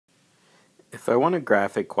If I want to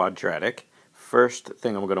graph a quadratic, first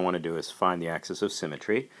thing I'm going to want to do is find the axis of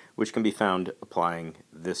symmetry, which can be found applying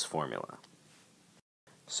this formula.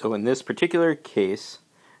 So in this particular case,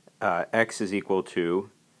 x is equal to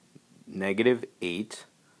negative 8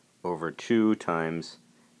 over 2 times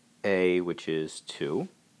a, which is 2,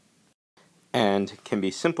 and can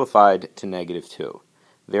be simplified to negative 2.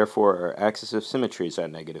 Therefore, our axis of symmetry is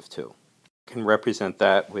at negative 2. I can represent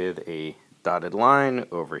that with a dotted line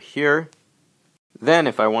over here. Then,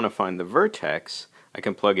 if I want to find the vertex, I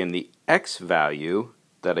can plug in the x value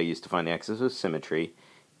that I used to find the axis of symmetry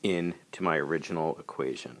into my original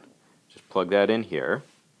equation. Just plug that in here.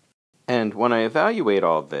 And when I evaluate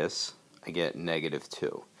all this, I get negative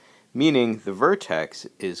 2, meaning the vertex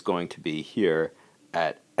is going to be here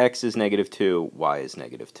at x is negative 2, y is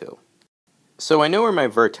negative 2. So I know where my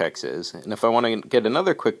vertex is, and if I want to get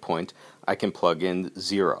another quick point, I can plug in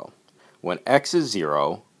 0. When x is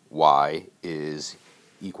 0, y is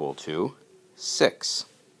equal to 6.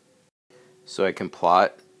 So I can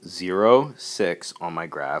plot 0, 6 on my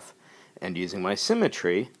graph, and using my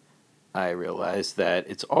symmetry, I realize that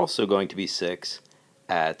it's also going to be 6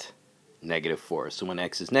 at negative 4. So when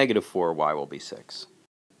x is negative 4, y will be 6.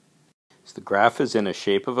 So the graph is in a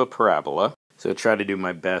shape of a parabola, so I try to do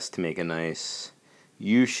my best to make a nice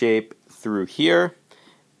U shape through here,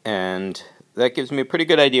 and that gives me a pretty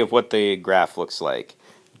good idea of what the graph looks like.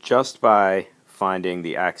 Just by finding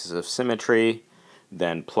the axis of symmetry,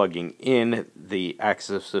 then plugging in the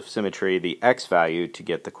axis of symmetry, the x value, to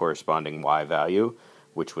get the corresponding y value,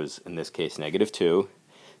 which was in this case negative 2.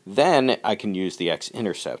 Then I can use the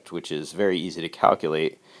x-intercept, which is very easy to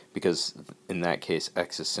calculate because in that case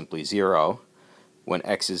x is simply 0. When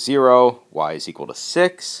x is 0, y is equal to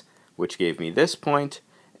 6, which gave me this point,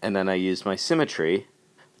 and then I used my symmetry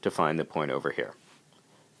to find the point over here.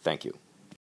 Thank you.